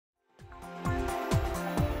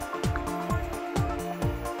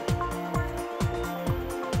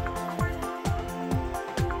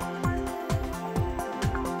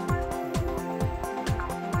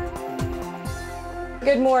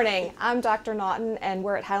Good morning. I'm Dr. Naughton, and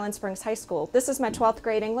we're at Highland Springs High School. This is my 12th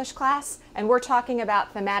grade English class, and we're talking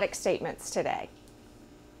about thematic statements today.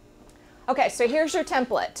 Okay, so here's your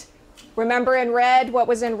template. Remember in red, what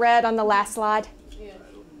was in red on the last slide? Yeah.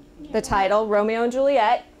 The title, Romeo and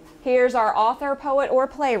Juliet. Here's our author, poet, or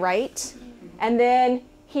playwright. And then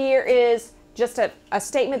here is just a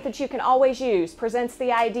statement that you can always use, presents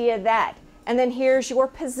the idea that. And then here's your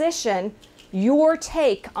position, your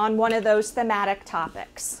take on one of those thematic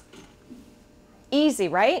topics. Easy,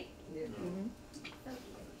 right?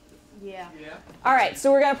 Yeah. All right,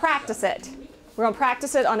 so we're going to practice it. We're going to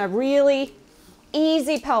practice it on a really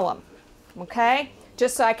easy poem, okay?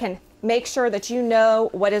 Just so I can make sure that you know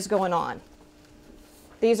what is going on.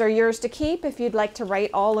 These are yours to keep. If you'd like to write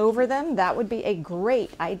all over them, that would be a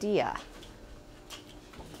great idea.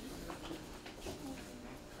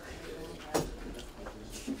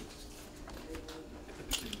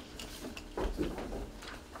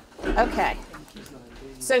 Okay,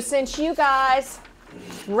 so since you guys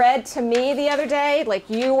read to me the other day, like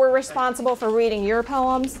you were responsible for reading your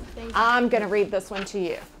poems, I'm going to read this one to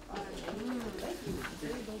you.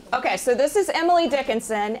 Okay, so this is Emily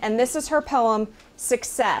Dickinson, and this is her poem,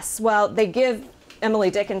 Success. Well, they give Emily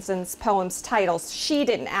Dickinson's poems titles. She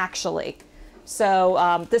didn't actually.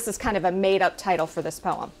 So this is kind of a made-up title for this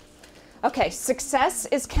poem. Okay, success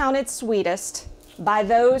is counted sweetest by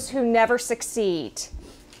those who never succeed.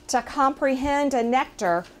 To comprehend a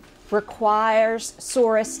nectar requires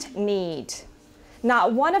sorest need.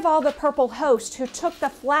 Not one of all the purple host who took the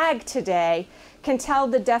flag today can tell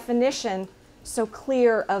the definition so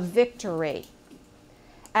clear of victory.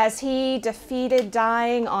 As he defeated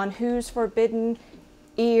dying on whose forbidden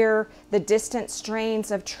ear the distant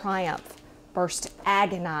strains of triumph burst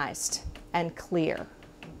agonized and clear.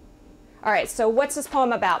 All right, so what's this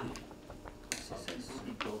poem about?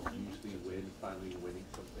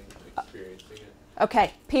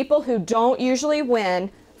 Okay, people who don't usually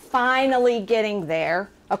win, finally getting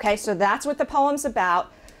there. Okay, so that's what the poem's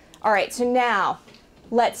about. All right, so now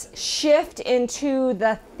let's shift into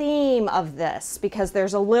the theme of this because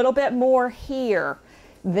there's a little bit more here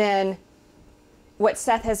than what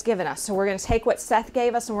Seth has given us. So we're going to take what Seth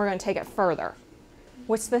gave us and we're going to take it further.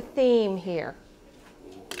 What's the theme here?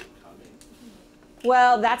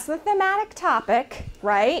 Well, that's the thematic topic,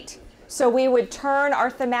 right? So we would turn our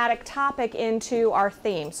thematic topic into our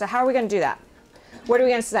theme. So how are we going to do that? What are we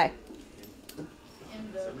going to say?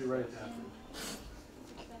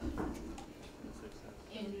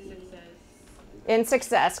 In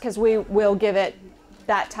success, because we will give it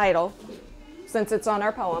that title since it's on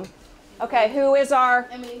our poem. Okay, who is our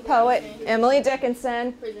poet? Emily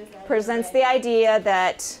Dickinson presents the idea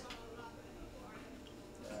that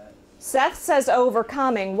Seth says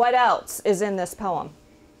overcoming. What else is in this poem?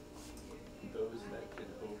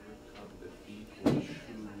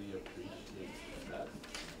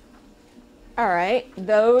 All right,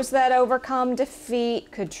 those that overcome defeat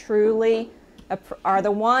are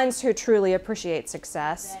the ones who truly appreciate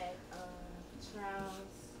success.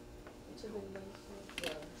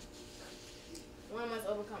 One must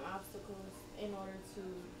overcome obstacles in order to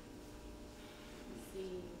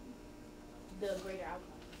see the greater outcome.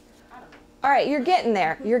 I don't know. All right, you're getting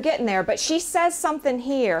there. You're getting there. But she says something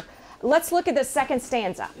here. Let's look at the second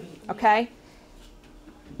stanza, okay?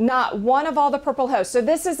 Not one of all the purple hosts. So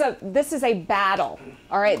this is a battle,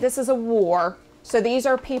 all right? This is a war. So these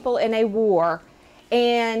are people in a war.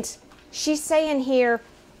 And she's saying here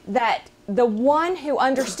that the one who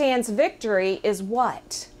understands victory is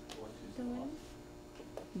what?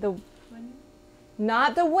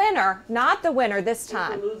 Not the winner this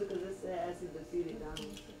time.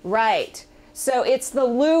 Right. So it's the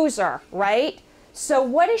loser, right? So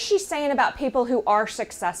what is she saying about people who are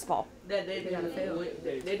successful? That they didn't win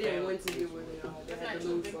to you where they are. They had to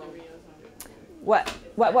lose from. What?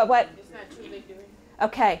 It's not true victory.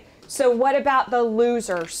 Okay, so what about the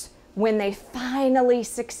losers when they finally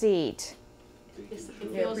succeed? It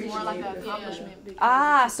feels more like an accomplishment.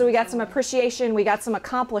 Ah, so we got some appreciation, we got some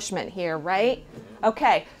accomplishment here, right?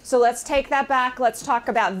 Okay, so let's take that back. Let's talk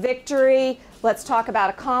about victory. Let's talk about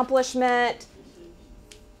accomplishment.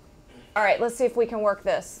 All right, let's see if we can work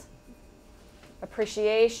this.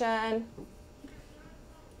 Appreciation.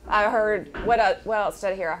 I heard, what else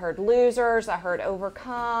did I hear? I heard losers, I heard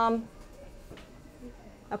overcome.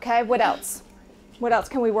 Okay, what else? What else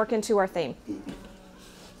can we work into our theme?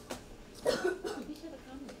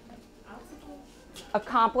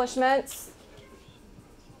 Accomplishments.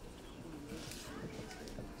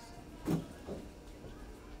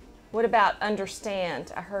 What about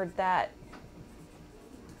understand? I heard that.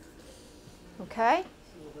 Okay.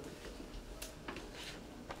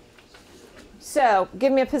 So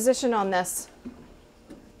give me a position on this.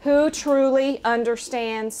 Who truly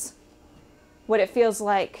understands what it feels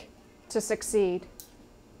like to succeed?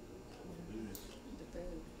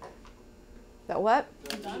 The what?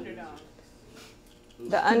 The underdogs.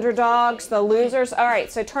 The underdogs, the losers. All right,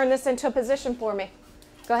 so turn this into a position for me.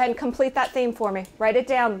 Go ahead and complete that theme for me. Write it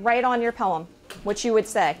down right on your poem, what you would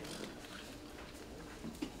say.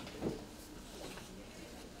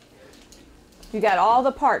 You got all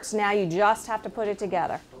the parts. Now you just have to put it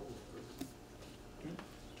together.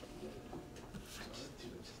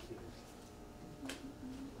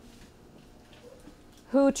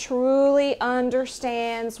 Who truly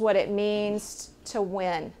understands what it means to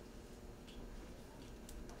win?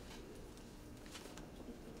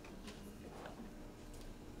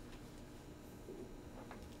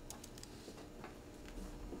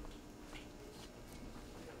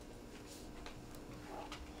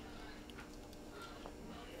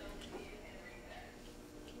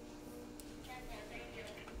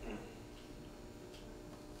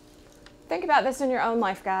 Think about this in your own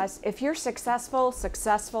life, guys. If you're successful,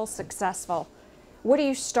 what do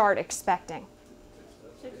you start expecting?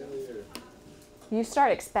 Failure. You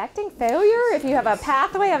start expecting failure if you have a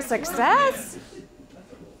pathway of success?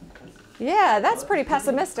 Yeah, that's pretty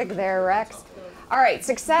pessimistic there, Rex. All right,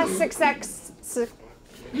 success. Success.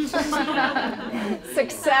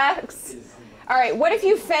 All right, what if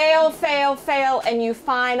you fail, and you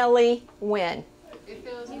finally win? It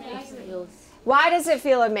feels amazing. Why does it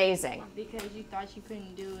feel amazing? Because you thought you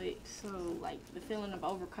couldn't do it, so like the feeling of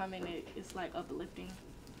overcoming it is like uplifting.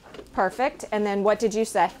 Perfect. And then what did you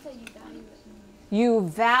say? You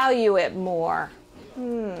value it more.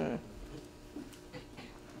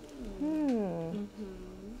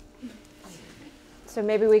 So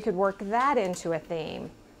maybe we could work that into a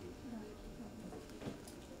theme.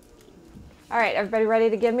 All right, everybody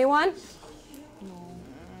ready to give me one?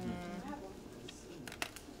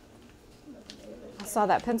 I saw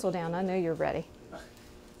that pencil down. I know you're ready.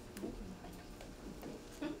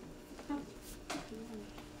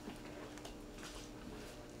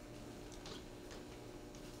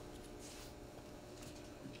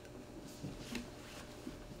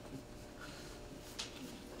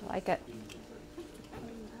 I like it.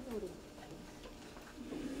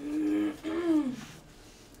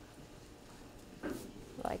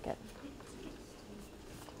 Like it.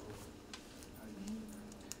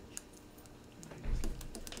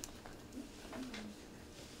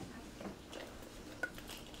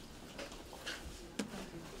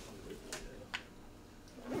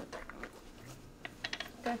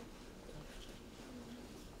 Okay.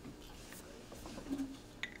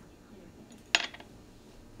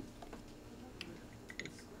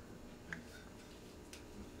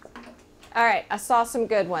 All right, I saw some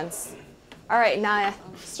good ones. All right, Naya,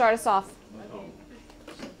 start us off.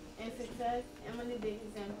 In success, Emily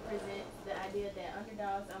Dickinson presents the idea that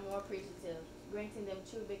underdogs are more appreciative, granting them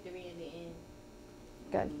true victory in the end.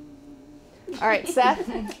 Good. All right,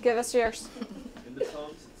 Seth, give us yours. In the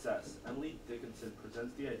poem Success, Emily Dickinson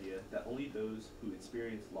presents the idea that only those who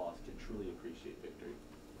experience loss can truly appreciate victory.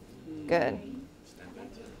 Good.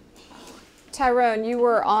 Tyrone, you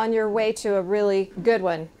were on your way to a really good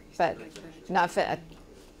one, but not fit.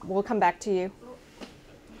 We'll come back to you.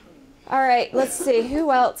 All right, let's see.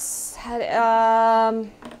 Who else had?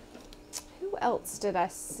 Who else did I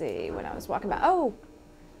see when I was walking by? Oh,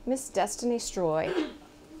 Miss Destiny Stroy.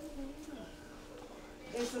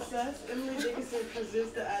 In success, Emily Dickinson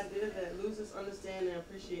presents the idea that losers understand and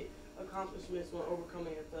appreciate accomplishments when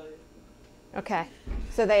overcoming a failure. Okay,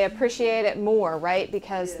 so they appreciate it more, right?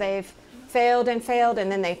 Because they've failed,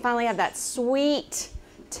 and then they finally have that sweet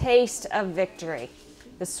taste of victory.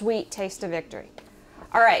 The sweet taste of victory.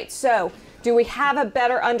 All right, so do we have a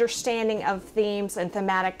better understanding of themes and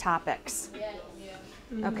thematic topics?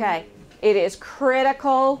 Yeah. Okay, it is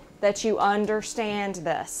critical that you understand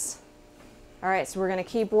this. All right, so we're going to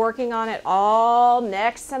keep working on it all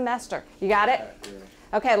next semester. You got it?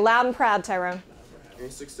 Yeah. Okay, loud and proud, Tyrone.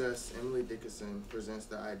 In success, Emily Dickinson presents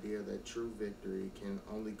the idea that true victory can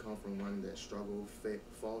only come from one that struggle,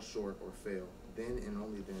 fall short, or fail. Then and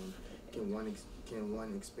only then can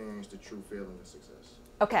one experience the true feeling of success.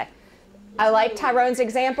 Okay, I like Tyrone's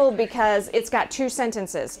example because it's got two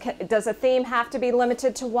sentences. Does a theme have to be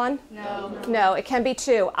limited to one? No. No, it can be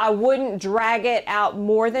two. I wouldn't drag it out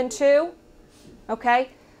more than two, okay?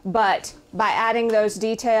 But by adding those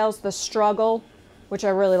details, the struggle, which I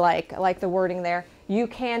really like the wording there, you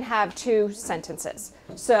can have two sentences.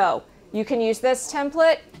 So you can use this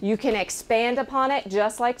template, you can expand upon it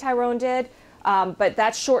just like Tyrone did, but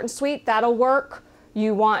that's short and sweet, that'll work.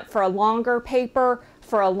 You want for a longer paper,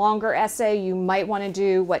 for a longer essay, you might want to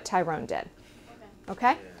do what Tyrone did.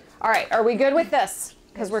 Okay? All right, are we good with this?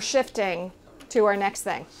 Because we're shifting to our next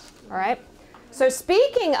thing. All right? So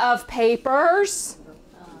speaking of papers,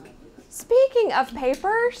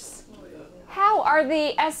 how are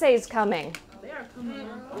the essays coming?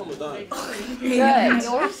 Good.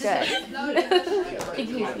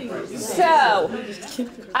 So,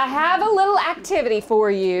 I have a little activity for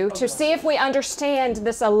you to see if we understand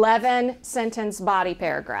this 11-sentence body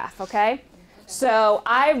paragraph, okay? So,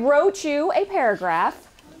 I wrote you a paragraph.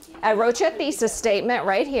 I wrote you a thesis statement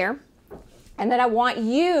right here. And then I want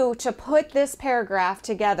you to put this paragraph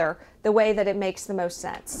together the way that it makes the most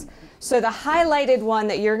sense. So, the highlighted one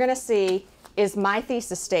that you're going to see is my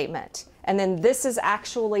thesis statement. And then this is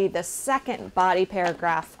actually the second body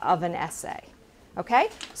paragraph of an essay. Okay?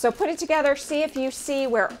 So put it together, see if you see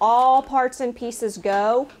where all parts and pieces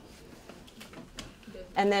go.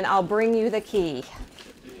 And then I'll bring you the key.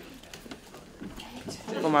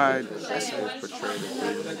 For my essay, portray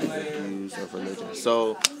the views of religion.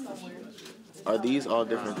 So, are these all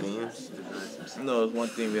different themes? No, it's one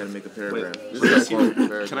theme. We had to make a paragraph.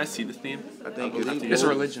 Can I see the theme? I think It's a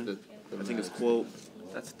religion. I think it's quote.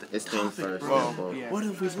 It's theme first. What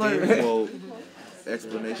if we learn quote,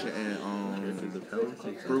 explanation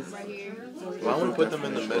and proof? Why don't we put them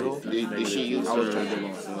in the middle? Did she use her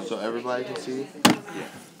so everybody can see?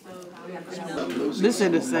 This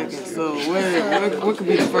is the second, so what could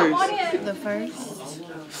be the first? The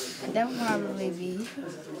first, that would probably be.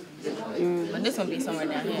 But this one be somewhere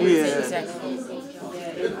down here. Yeah.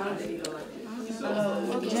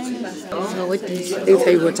 So what they tell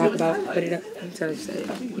you what to talk about, put it up in terms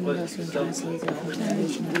of universal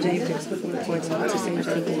translation objectives points out to same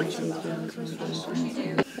thinking.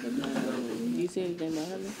 Do you see anything about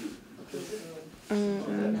her?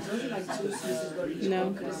 No.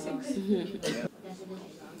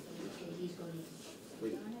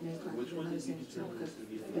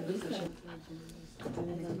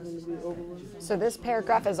 So this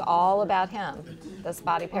paragraph is all about him. This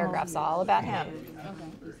body paragraph's all about him.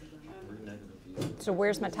 So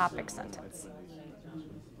where's my topic sentence?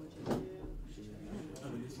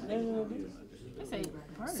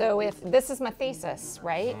 So if this is my thesis,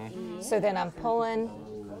 right? So then I'm pulling,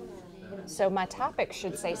 so my topic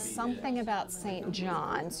should say something about St.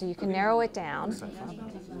 John, so you can narrow it down.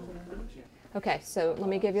 Okay, so let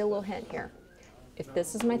me give you a little hint here. If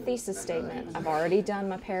this is my thesis statement, I've already done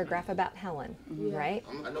my paragraph about Helen, right?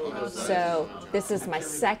 So this is my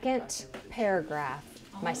second paragraph,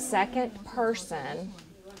 my second person.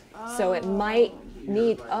 So it might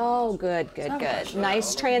need, oh, good.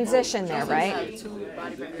 Nice transition there, right?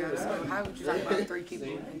 How would you talk about 3 people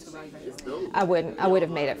and 2 body paragraphs? I wouldn't. I would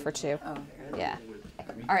have made it for 2. Yeah.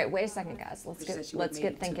 All right, wait a second, guys. Let's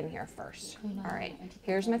get thinking here first. All right,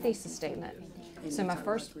 here's my thesis statement. So my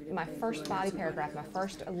first body paragraph, my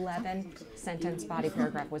first 11-sentence body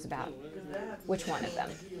paragraph was about which one of them?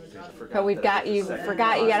 But you forgot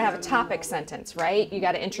you got to have a topic sentence, right? You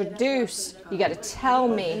got to introduce, you got to tell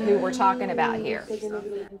me who we're talking about here.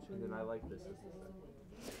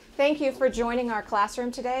 Thank you for joining our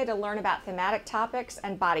classroom today to learn about thematic topics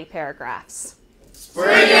and body paragraphs.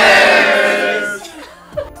 Spring!